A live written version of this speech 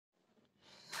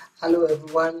Hello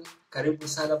everyone, karibu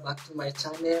sana back to my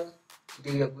channel.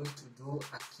 Today we are going to do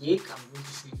a cake. I'm going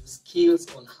to show you skills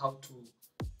on how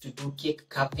to do cake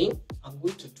carving. I'm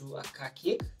going to do a car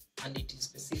cake and it is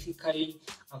specifically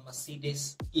a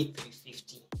Mercedes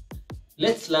E350.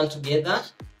 Let's learn together.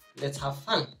 Let's have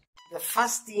fun. The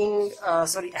first thing, I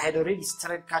had already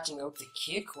started cutting out the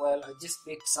cake. Well, I just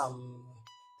baked some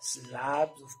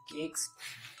slabs of cakes.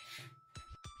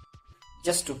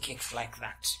 Just 2 cakes like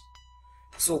that.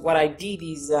 So what I did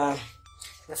is the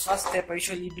first step I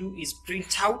usually do is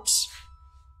print out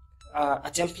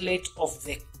a template of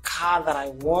the car that I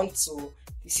want. So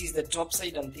this is the top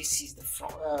side and this is the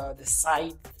front, the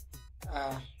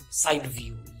side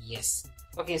view. Yes.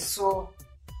 Okay, so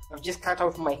I've just cut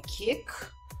out my cake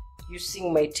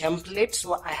using my template.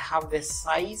 So I have the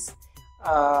size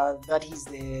that is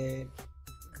the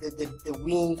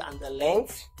width and the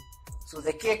length. So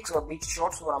the cakes are a bit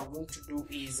short, so what I'm going to do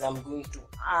is I'm going to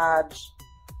add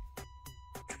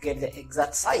to get the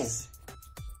exact size,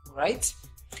 right?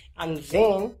 And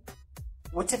then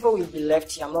whatever will be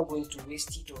left here, I'm not going to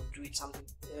waste it or do it something,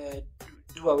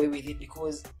 do away with it,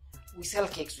 because we sell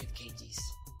cakes with kgs,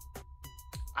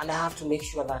 and I have to make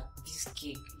sure that this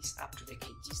cake is up to the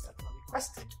kgs that were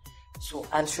requested. So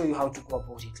I'll show you how to go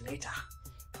about it later.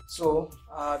 So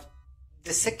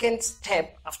the second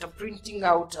step after printing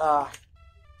out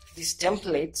these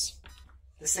templates,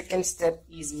 the second step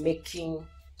is making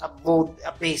a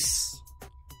base,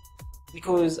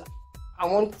 because I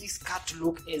want this car to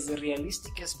look as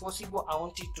realistic as possible. I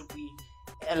want it to be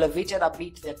elevated a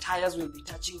bit. The tires will be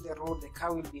touching the road, the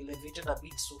car will be elevated a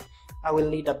bit, so I will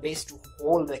need a base to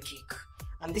hold the cake.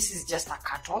 And this is just a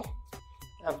carton.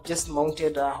 I've just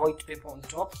mounted a white paper on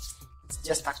top. It's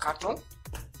just a carton.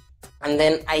 And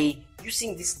then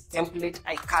using this template,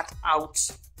 I cut out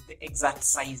the exact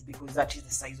size, because that is the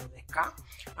size of the car.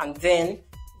 And then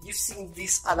using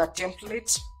this other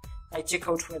template, I check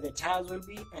out where the tires will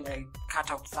be and I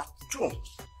cut out that too.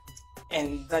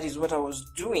 And that is what I was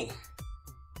doing.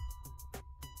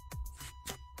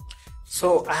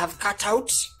 So I have cut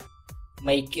out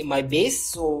my base.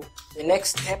 So the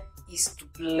next step is to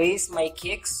place my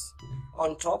cakes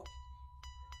on top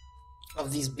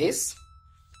of this base.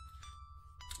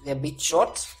 They're a bit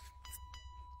short,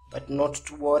 but not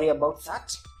to worry about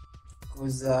that,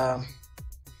 because I'm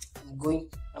going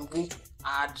to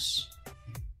add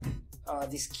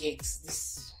these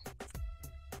cakes.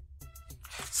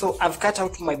 So I've cut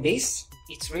out my base,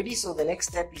 it's ready. So the next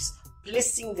step is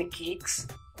placing the cakes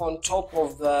on top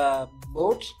of the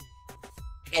board,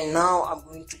 and now I'm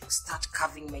going to start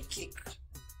carving my cake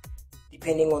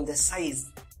depending on the size.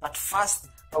 But first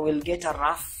I will get a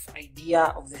rough idea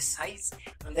of the size,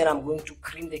 and then I'm going to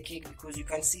cream the cake, because you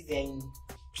can see they're in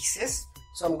pieces.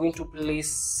 So I'm going to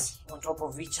place on top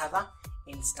of each other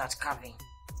and start carving,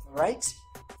 right?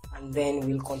 And then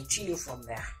we'll continue from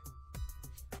there.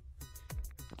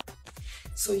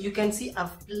 So you can see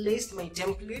I've placed my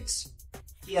templates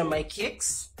here, my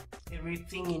cakes,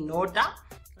 everything in order.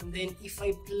 And then if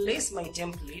I place my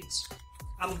template,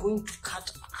 I'm going to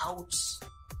cut out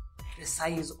the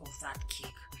size of that cake.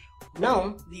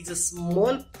 Now there's a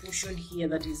small portion here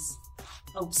that is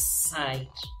outside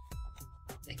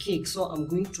the cake, so I'm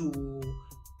going to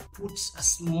put a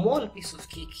small piece of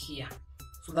cake here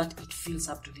so that it fills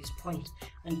up to this point.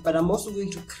 But I'm also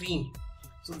going to cream,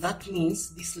 so that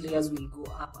means these layers will go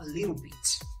up a little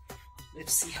bit.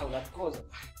 Let's see how that goes.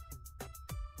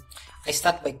 I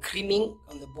start by creaming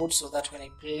on the board so that when I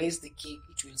place the cake,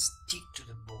 it will stick to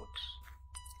the board.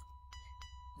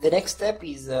 The next step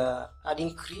is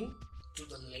adding cream to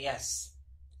the layers,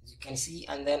 as you can see.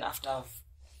 And then after I've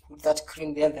put that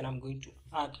cream there, then I'm going to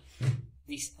add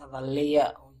this other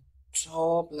layer on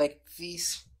top like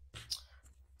this.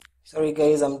 Sorry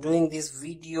guys, I'm doing this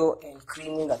video and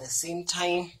creaming at the same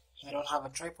time. I don't have a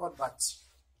tripod, but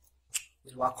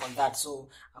we'll work on that. So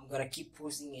I'm gonna keep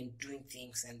posing and doing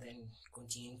things and then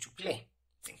continuing to play.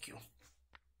 Thank you.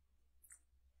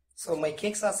 So my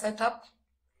cakes are set up.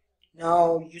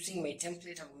 Now using my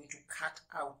template, I'm going to cut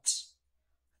out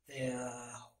the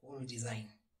whole design.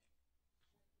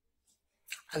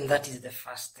 And that is the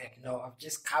first step. Now I've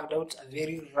just carved out a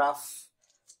very rough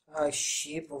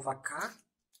shape of a car.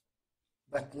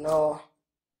 But now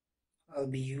I'll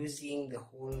be using the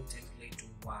whole template to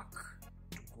work,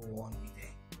 to go on with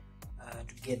it,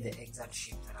 to get the exact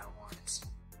shape that I want.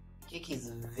 Cake is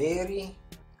very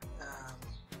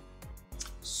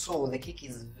the cake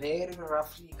is very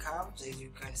roughly carved, as you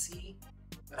can see,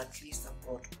 but at least I've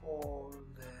got all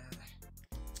the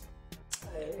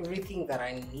everything that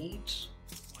I need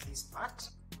on this part.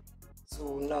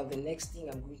 So now the next thing,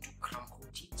 I'm going to crumb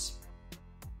coat it.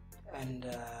 and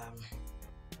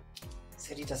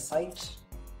set it aside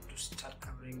to start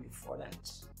covering the fondant.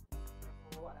 So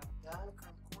what I've done,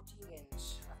 I'm coating, and at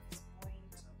this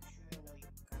point I'm sure you know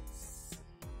you can see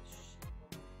the shape of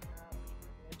the car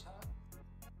better.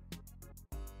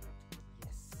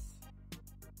 Yes.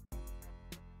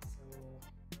 So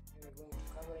we're going to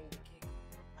covering the cake.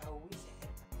 I wish I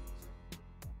had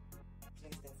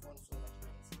place the phone so that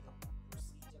you can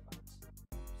see the procedure,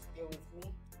 but stay with me.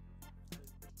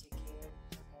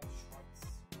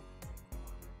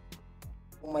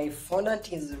 My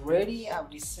fondant is ready. I've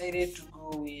decided to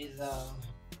go with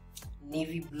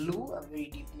navy blue, a very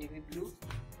deep navy blue.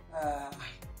 I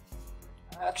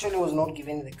actually was not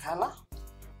given the color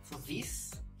for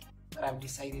this, but I've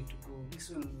decided to go. This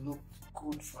will look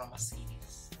good for a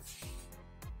Mercedes.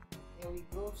 There we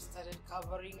go. Started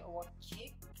covering our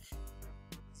cake,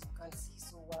 as you can see.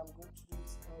 So what I'm going to do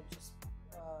is now just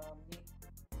make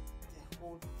the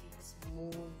whole thing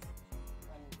smooth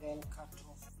and then cut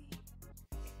off the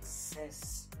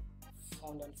excess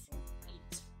fondant from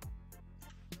it,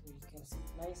 so you can see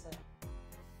it nicer.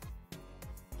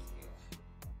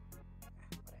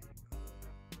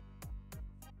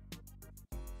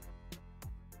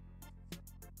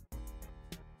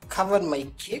 Covered my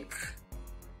cake.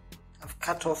 I've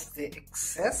cut off the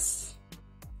excess,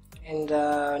 and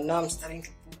now I'm starting to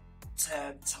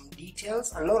put some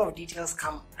details. A lot of details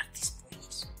come at this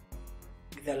point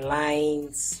with the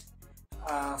lines.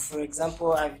 For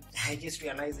example, I just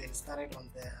realized it started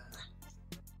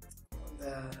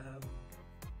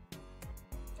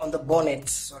on the bonnet.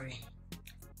 Sorry,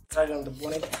 started on the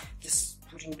bonnet. Just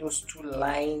putting those two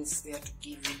lines there to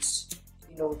give it,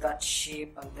 you know, that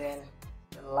shape, and then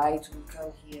the light will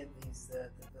come here. There's the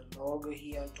logo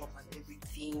here on top and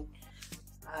everything.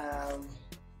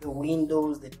 The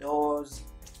windows, the doors,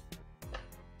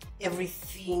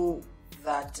 everything.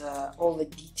 That all the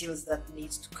details that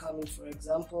needs to come in. For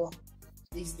example,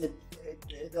 this is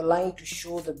the line to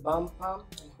show the bumper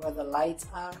and where the lights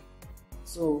are.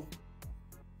 So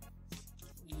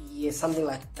yeah, something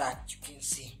like that, you can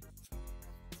see.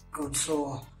 Good.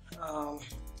 So I'll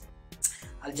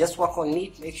just work on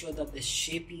it, make sure that the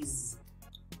shape is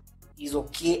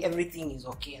okay, everything is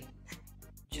okay, and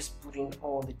just put in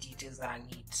all the details that I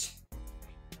need.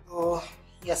 So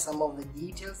here's some of the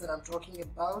details that I'm talking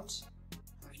about.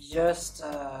 Just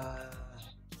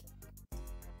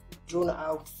drawn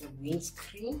out the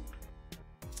windscreen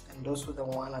and also the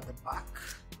one at the back.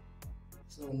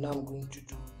 So now I'm going to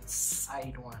do the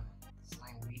side one,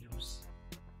 side windows,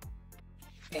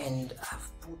 and I've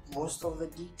put most of the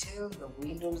detail, the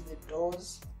windows, the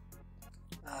doors,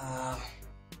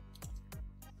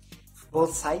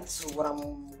 both sides. So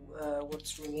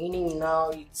what's remaining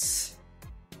now, it's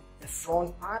the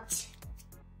front part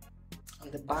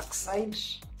on the back side.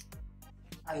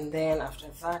 And then after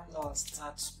that, now I'll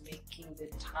start making the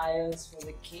tiles for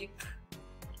the cake.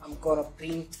 I'm gonna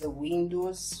paint the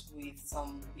windows with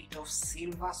some bit of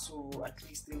silver, so at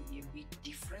least they'll be a bit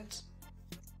different,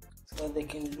 so they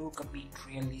can look a bit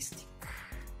realistic.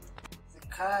 The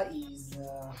car is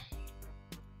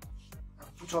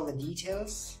I've put all the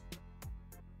details,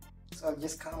 so I'll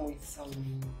just come with some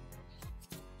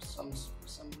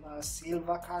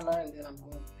silver color, and then I'm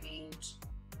going to paint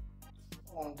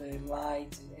on the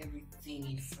lights and everything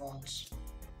in front.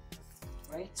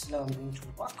 Right, now I'm going to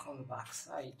work on the back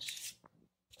side,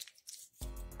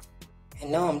 and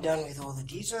now I'm done with all the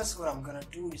details. What I'm gonna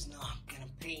do is now I'm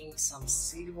gonna paint some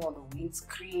silver on the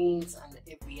windscreens and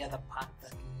every other part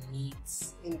that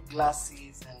needs, in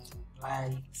glasses and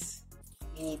lights,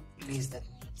 any place that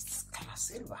needs color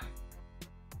silver.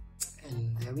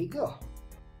 And there we go.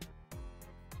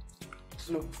 It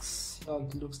looks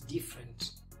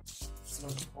different. It's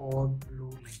not all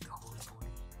blue like the whole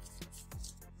body.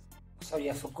 Sorry,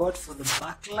 I forgot, for the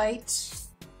backlight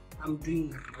I'm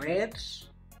doing red.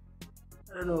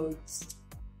 I don't know, it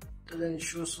doesn't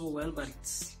show so well, but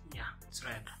it's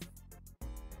red.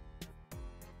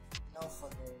 Now for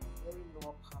the very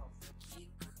lower part of the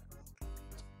cake, I'm going to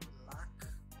paint black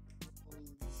on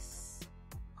this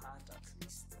part at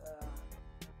least.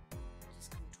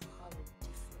 Just going to have a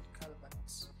different color,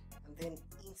 and then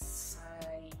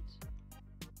inside the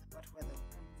part where the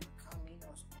wood will come in, I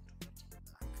was going to paint it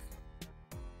black.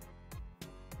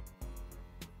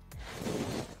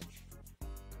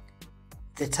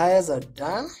 The tires are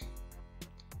done.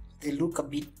 They look a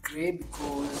bit grey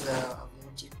because I've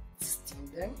not yet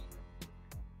steamed them,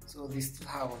 so they still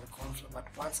have all the cornflour. But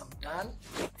once I'm done,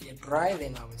 they're dry,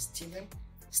 then I will steam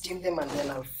them, and then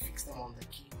I'll fix them on the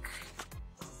cake.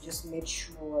 Just make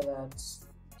sure that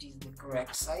it is the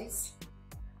correct size.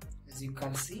 As you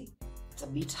can see, it's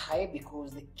a bit high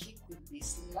because the cake will be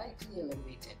slightly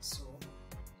elevated, so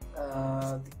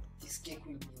this cake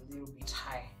will be a little bit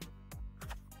high.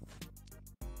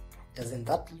 Doesn't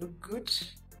that look good?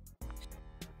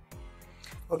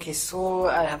 Okay, so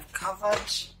I have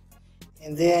covered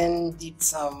and then did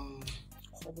some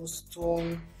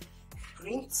cobblestone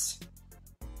prints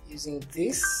using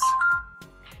this.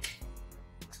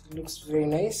 It looks very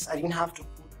nice. I didn't have to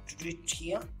do it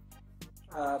here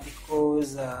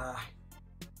because the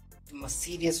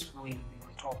Mercedes will be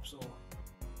on top, so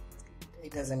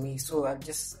it doesn't mean. So I'll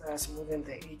just smoothen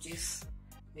the edges,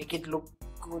 make it look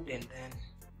good, and then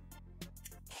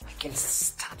I can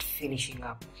start finishing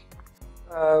up.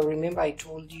 Remember I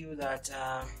told you that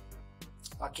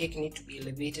our cake need to be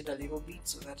elevated a little bit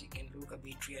so that it can look a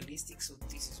bit realistic. So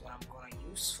this is what I'm going to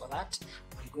use for that.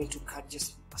 I'm going to cut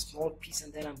just a small piece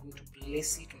and then I'm going to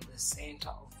place it on the center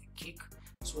of the cake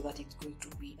so that it's going to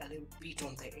be a little bit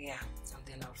on the air, and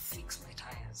then I'll fix my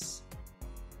tires.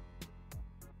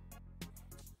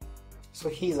 So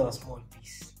here's our small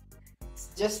piece. It's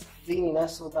just thin enough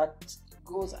so that it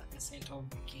goes at the center of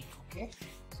the cake, okay?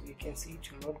 So you can see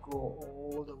it will not go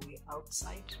all the way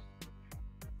outside,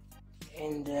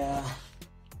 and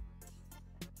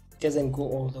doesn't go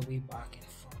all the way back and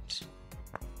front.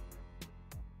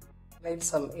 Apply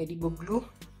some edible glue,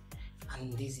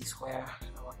 and this is where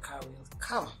our car will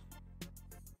come,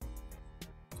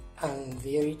 and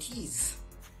there it is.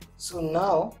 So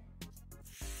now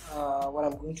what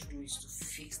I'm going to do is to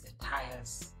fix the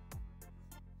tires.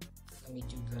 Let me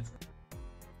do that.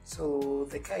 So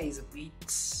the car is a bit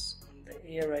on the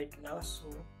air right now, so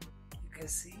you can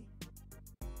see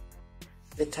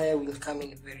the tire will come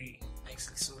in very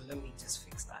nicely. So let me just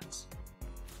fix that,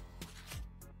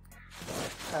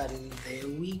 and there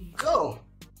we go.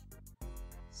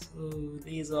 So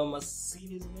these are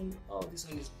Mercedes one. Oh, this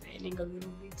one is bending a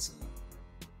little bit, so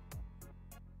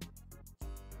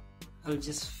I'll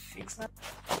just fix that.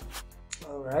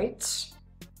 Alright,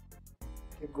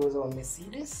 here goes our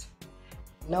Mercedes.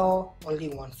 Now only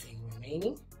one thing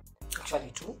remaining,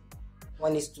 actually two.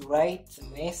 One is to write the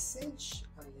message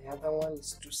and the other one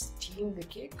is to steam the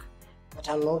cake, but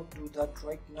I'll not do that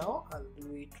right now. I'll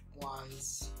do it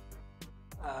once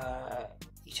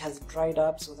it has dried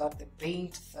up, so that the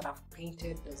paint that I've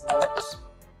painted does not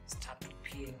start to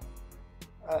peel.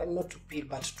 Not to peel,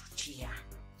 but to tear.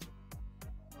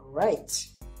 Alright.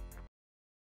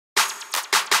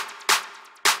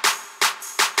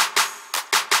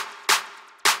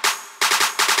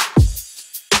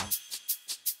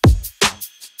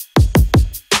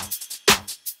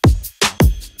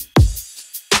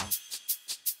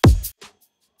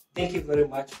 Thank you very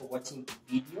much for watching the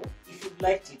video. If you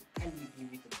liked it, kindly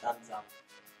give it a thumbs up,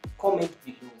 comment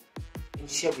below, and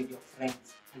share with your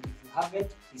friends. And if you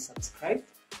haven't, please subscribe.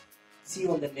 See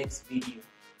you on the next video.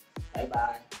 Bye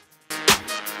bye.